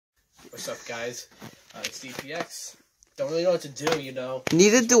What's up, guys? It's DPX. Don't really know what to do, you know.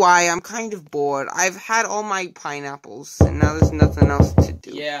 Neither do I. I'm kind of bored. I've had all my pineapples, and now there's nothing else to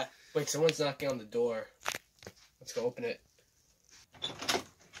do. Yeah. Wait, someone's knocking on the door. Let's go open it.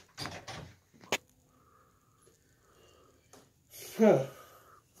 Huh.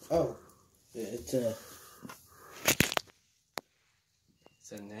 Oh. It's a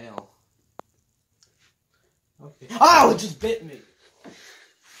nail. Okay. Oh, it just bit me.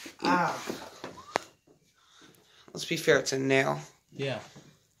 Ah. Let's be fair, it's a nail. Yeah.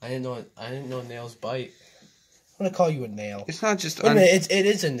 I didn't know nails bite. I'm gonna call you a nail. It's not just Wait a minute, it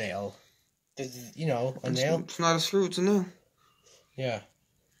is a nail. You know, a nail? It's not a screw, it's a nail. Yeah.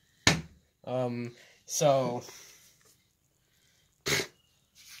 So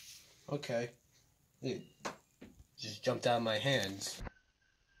okay. It just jumped out of my hands.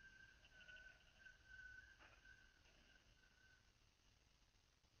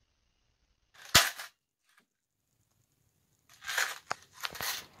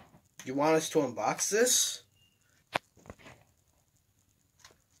 You want us to unbox this?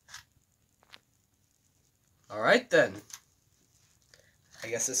 Alright then. I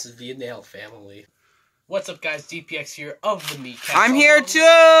guess this is the Anail Family. What's up, guys? DPX here of the Meat Cat. I'm here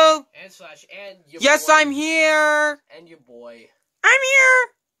too! And Slash and your Yes, boy. I'm here! And your boy. I'm here!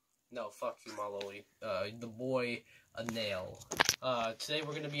 No, fuck you, Molly. The boy, Anail. Today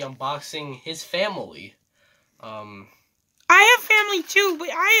we're gonna be unboxing his family. I have family too, but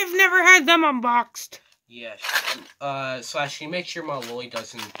I have never had them unboxed. Yeah. Slash, can you make sure my Lily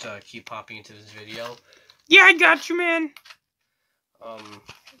doesn't keep popping into this video? Yeah, I got you, man.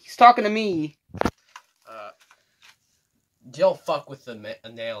 He's talking to me. Don't fuck with the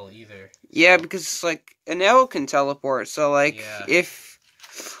nail either. Yeah, because, like, a nail can teleport, so, like, yeah. if...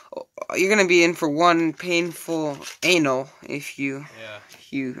 You're gonna be in for one painful anal if you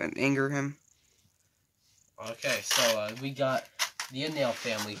anger him. Okay, so, we got the Anail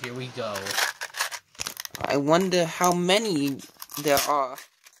Family. Here we go. I wonder how many there are.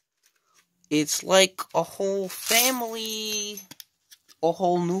 It's like a whole family. A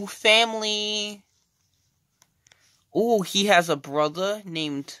whole new family. Oh, he has a brother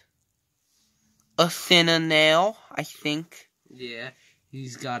named Anail, I think. Yeah,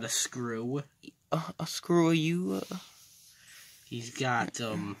 he's got a screw. A screw you. He's got,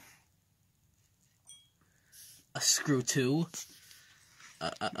 a screw too.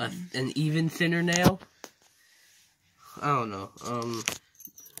 An even thinner nail. I don't know.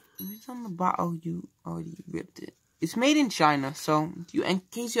 It's on the bottle. You already ripped it. It's made in China, so in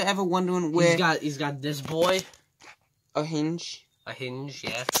case you're ever wondering where he's got this boy. A hinge. A hinge,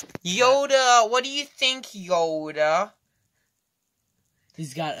 yeah. Yoda, what do you think, Yoda?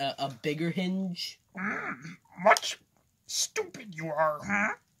 He's got a bigger hinge. Much stupid you are,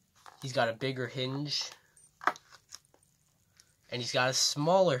 huh? He's got a bigger hinge. And he's got a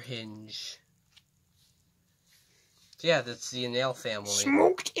smaller hinge. Yeah, that's the Anail Family.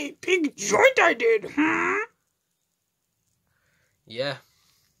 Smoked a big joint I did, Yeah.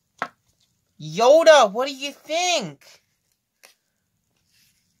 Yoda, what do you think?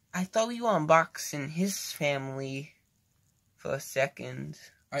 I thought we were unboxing his family for a second.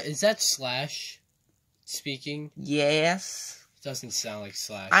 Alright, is that Slash speaking? Yes. Doesn't sound like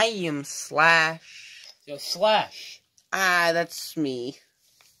Slash. I am Slash. Yo, Slash. Ah, that's me.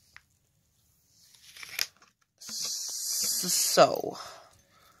 So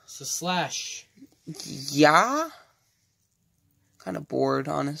Slash. Yeah? Kind of bored,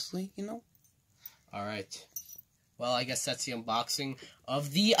 honestly, you know? Alright. Well, I guess that's the unboxing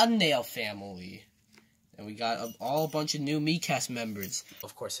of the Anail Family. And we got a bunch of new MeatCast members.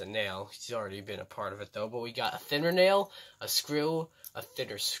 Of course, Anail. He's already been a part of it, though. But we got a thinner nail, a screw, a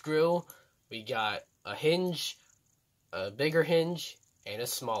thinner screw. We got a hinge, a bigger hinge, and a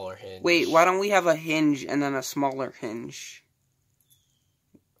smaller hinge. Wait, why don't we have a hinge and then a smaller hinge?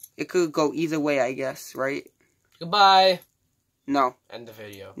 It could go either way, I guess, right? Goodbye. No. End the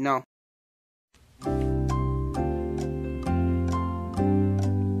video. No.